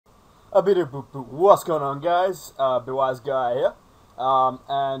A bit of boop boop. What's going on, guys? Bewise Guy here,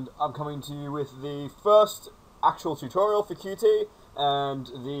 and I'm coming to you with the first actual tutorial for QT and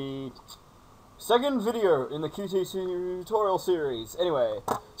the second video in the QT tutorial series. Anyway,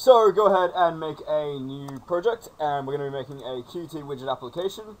 so go ahead and make a new project, and we're going to be making a QT widget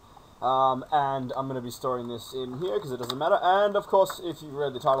application. And I'm going to be storing this in here because it doesn't matter. And of course, if you've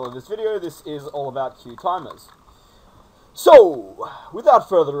read the title of this video, this is all about QTimers. So, without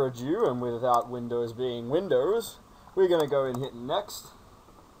further ado, and without Windows being Windows, we're going to go and hit Next.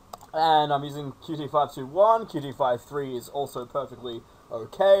 And I'm using Qt521, Qt53 is also perfectly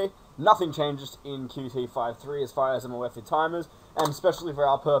okay. Nothing changes in Qt53 as far as I'm aware for timers, and especially for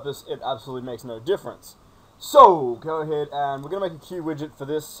our purpose, it absolutely makes no difference. So, go ahead and we're going to make a Q widget for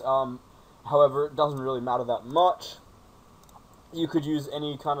this, however, it doesn't really matter that much. You could use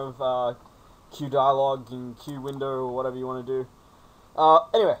any kind of Q dialog in Q window or whatever you want to do.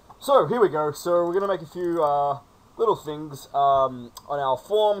 Anyway, so here we go. So we're going to make a few little things on our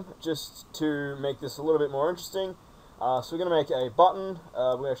form just to make this a little bit more interesting. So we're going to make a button.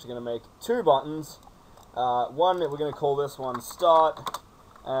 We're actually going to make two buttons. One, we're going to call this one Start,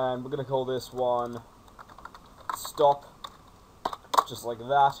 and we're going to call this one Stop, just like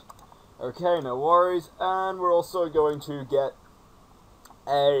that. Okay, no worries. And we're also going to get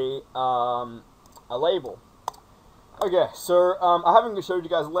a label. Okay, so I haven't showed you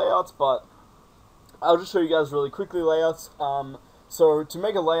guys layouts, but I'll just show you guys really quickly layouts. So to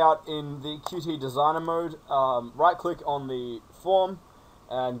make a layout in the Qt designer mode, right click on the form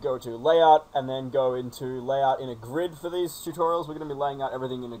and go to layout, and then go into layout in a grid. For these tutorials, we're going to be laying out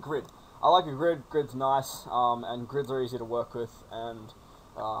everything in a grid. I like a grid. Grid's nice, and grids are easy to work with, and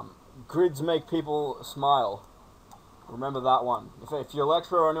grids make people smile. Remember that one. If your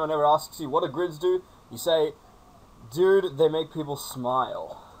lecturer or anyone ever asks you what do grids do, you say, dude, they make people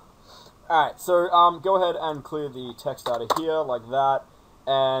smile. Alright, so go ahead and clear the text out of here like that,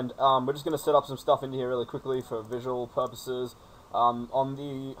 and we're just going to set up some stuff in here really quickly for visual purposes. On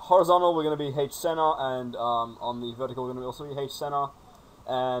the horizontal we're going to be H-center, and on the vertical we're going to also be H-center.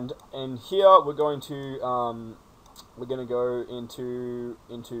 And in here we're going to go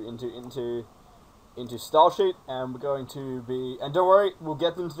into style sheet, and we're going to be, and don't worry, we'll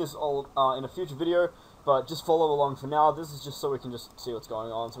get into this all in a future video, but just follow along for now. This is just so we can just see what's going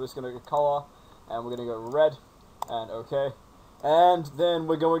on. So we're just going to go color, and we're going to go red, and okay, and then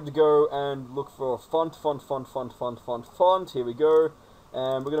we're going to go and look for font. Here we go,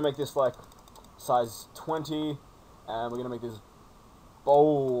 and we're going to make this like size 20, and we're going to make this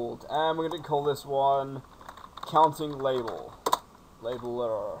bold, and we're going to call this one counting label.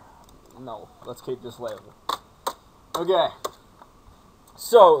 Labeler. No, let's keep this label. Okay,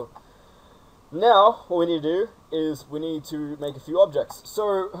 so now what we need to do is we need to make a few objects.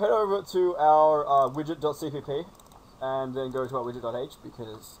 So head over to our widget.cpp and then go to our widget.h,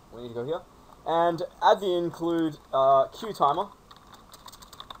 because we need to go here, and add the include QTimer.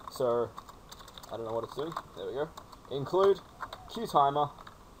 So I don't know what it's doing. There we go. Include QTimer,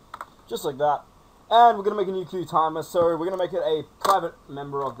 just like that. And we're going to make a new QTimer, so we're going to make it a private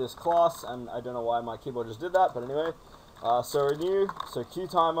member of this class, and I don't know why my keyboard just did that, but anyway. So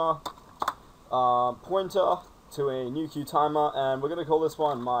QTimer, pointer to a new QTimer, and we're going to call this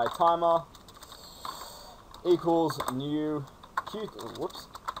one my timer equals new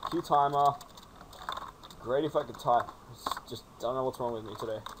QTimer. Great if I could type, just don't know what's wrong with me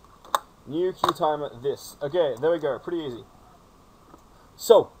today. New QTimer this. Okay, there we go, pretty easy.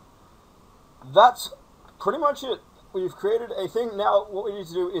 So that's pretty much it. We've created a thing. Now what we need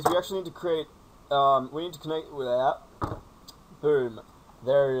to do is we actually need to create, we need to connect with that. Boom.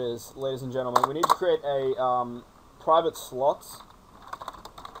 There it is, ladies and gentlemen. We need to create a private slots.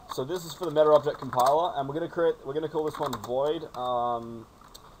 So this is for the meta object compiler, and we're going to call this one void.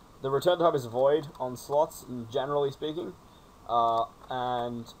 The return type is void on slots, generally speaking.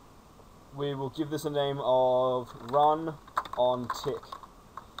 And we will give this a name of run on tick.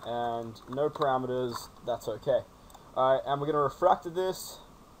 And no parameters, that's okay. Alright, and we're going to refactor this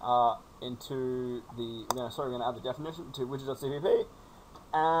into the, we're going to add the definition to widget.cpp,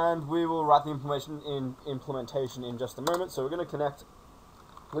 and we will write the implementation in just a moment. So we're going to connect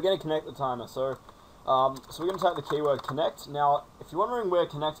the timer. So we're going to type the keyword connect. Now, if you're wondering where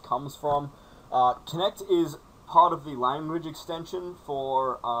connect comes from, connect is part of the language extension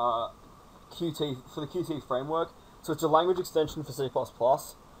for the Qt framework. So it's a language extension for C++.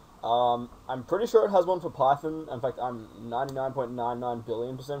 I'm pretty sure it has one for Python. In fact, I'm 99.99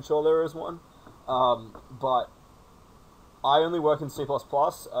 billion% sure there is one. But I only work in C++ for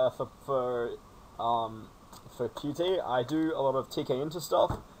Qt. I do a lot of TK into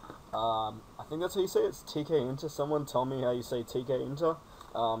stuff, I think that's how you say it. It's TK inter. Someone tell me how you say TK inter.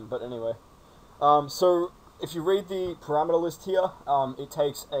 But anyway, so if you read the parameter list here, it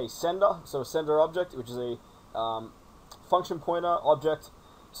takes a sender, so a sender object, which is a function pointer object.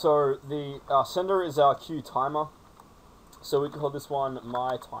 So the sender is our QTimer. So we can call this one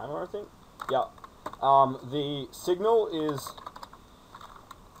my timer, I think. Yeah. The signal is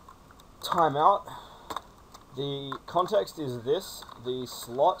timeout. The context is this. The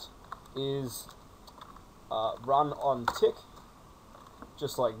slot is run on tick,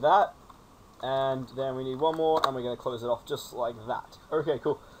 just like that. And then we need one more, and we're going to close it off just like that. Okay,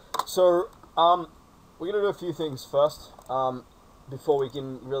 cool. So we're going to do a few things first before we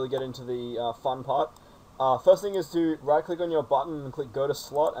can really get into the fun part. First thing is to right-click on your button and click Go to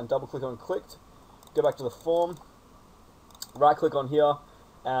Slot, and double-click on Clicked. Go back to the form. Right-click on here,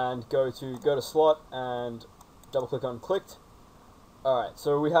 and go to Slot, and double-click on Clicked. All right.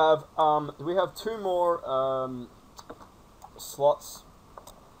 So we have two more slots.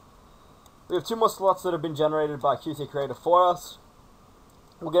 We have two more slots that have been generated by Qt Creator for us.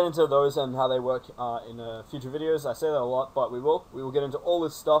 We'll get into those and how they work in future videos. I say that a lot, but we will get into all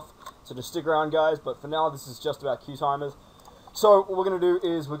this stuff. So just stick around, guys. But for now, this is just about QTimers. So what we're going to do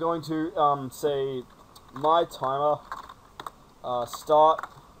is we're going to say my timer start,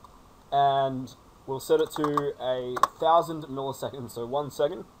 and we'll set it to 1,000 milliseconds, so 1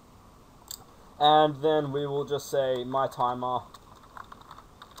 second. And then we will just say my timer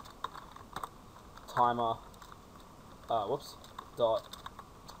dot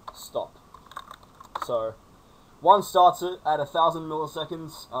stop. So one starts it at 1,000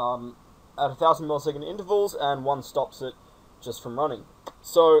 milliseconds at 1,000 millisecond intervals, and one stops it just from running.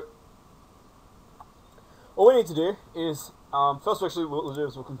 So all we need to do is first, actually, what we'll do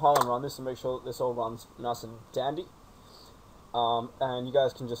is we'll compile and run this and make sure that this all runs nice and dandy. And you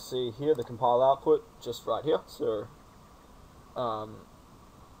guys can just see here the compile output just right here. So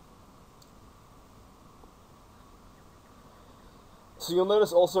so you'll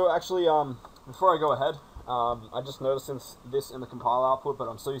notice also, actually, before I go ahead, I just noticed this in the compile output, but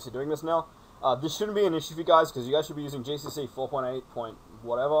I'm so used to doing this now. This shouldn't be an issue for you guys, because you guys should be using GCC 4.8 point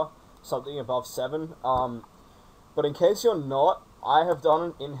whatever, something above 7. But in case you're not, I have done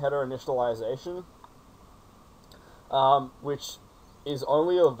an in-header initialization, which is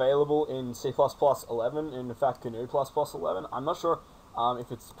only available in C++ 11, in fact GNU++ 11. I'm not sure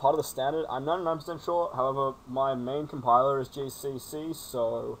if it's part of the standard. I'm 99% sure. However, my main compiler is GCC,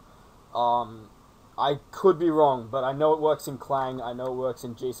 so I could be wrong, but I know it works in Clang. I know it works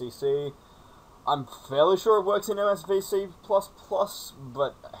in GCC. I'm fairly sure it works in MSVC++,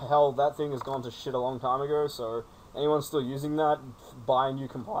 but hell, that thing has gone to shit a long time ago, so anyone still using that, buy a new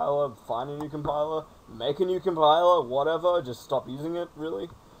compiler, find a new compiler, make a new compiler, whatever, just stop using it, really.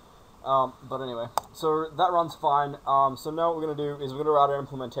 But anyway, so that runs fine. So now what we're going to do is we're going to route our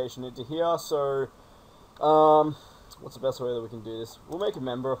implementation into here. So what's the best way that we can do this? We'll make a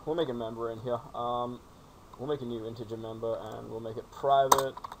member in here. We'll make a new integer member, and we'll make it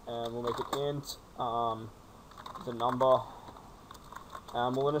private, and we'll make it int the number,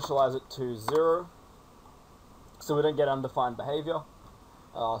 and we'll initialize it to 0, so we don't get undefined behavior,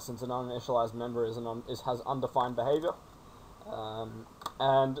 since an uninitialized member has undefined behavior.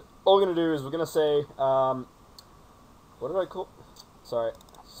 And all we're going to do is we're going to say, what did I call? Sorry,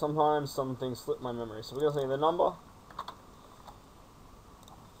 sometimes some things slip my memory. So we're going to say the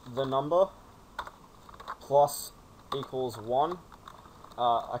number plus equals 1.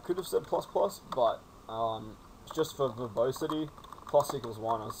 I could have said plus plus, but just for verbosity, plus equals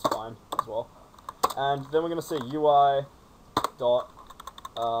 1 is fine as well. And then we're going to say UI dot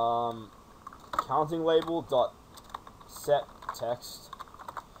counting label dot set text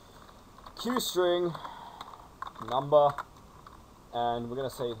q string number, and we're going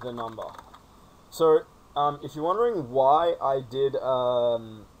to say the number. So if you're wondering why I did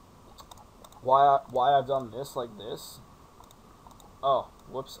why I've done this like this, oh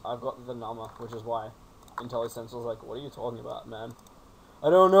whoops, I've got the number, which is why IntelliSense was like, what are you talking about, man? I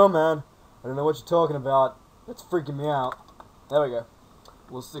don't know, man. I don't know what you're talking about. That's freaking me out. There we go.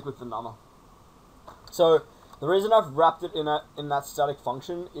 We'll stick with the number. So the reason I've wrapped it in that static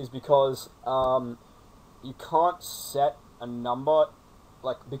function is because you can't set a number,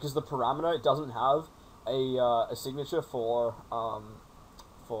 like, because the parameter doesn't have a signature for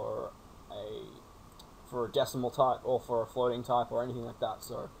a decimal type or for a floating type or anything like that.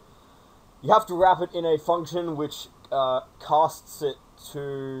 So you have to wrap it in a function which casts it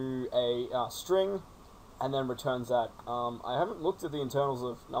to a string and then returns that. I haven't looked at the internals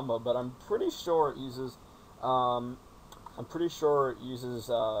of number, but I'm pretty sure it uses I'm pretty sure it uses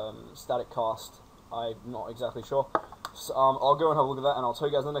static cast. I'm not exactly sure. So, I'll go and have a look at that, and I'll tell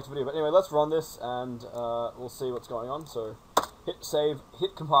you guys in the next video. But anyway, let's run this, and we'll see what's going on. So, hit save,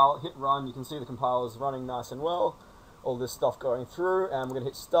 hit compile, hit run. You can see the compiler is running nice and well. All this stuff going through, and we're going to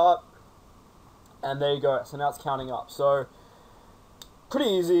hit start. And there you go. So now it's counting up. So, pretty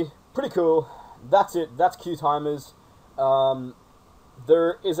easy, pretty cool. That's it. That's QTimers.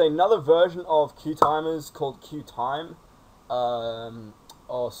 There is another version of QTimers called QTime.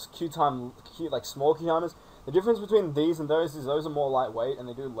 Or QTime, like small QTimers. The difference between these and those is those are more lightweight and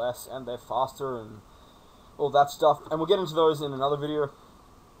they do less and they're faster and all that stuff. And we'll get into those in another video.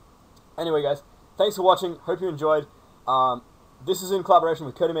 Anyway, guys, thanks for watching. Hope you enjoyed. This is in collaboration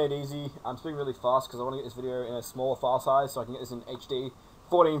with QTimers Easy. I'm speaking really fast because I want to get this video in a smaller file size so I can get this in HD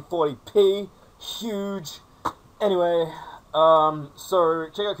 1440p. Huge. Anyway, so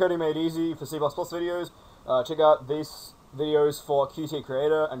check out QTimers Easy for C++ videos. Check out these videos for Qt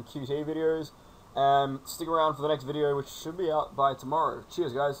Creator and Qt videos. And stick around for the next video, which should be out by tomorrow.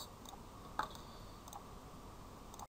 Cheers, guys.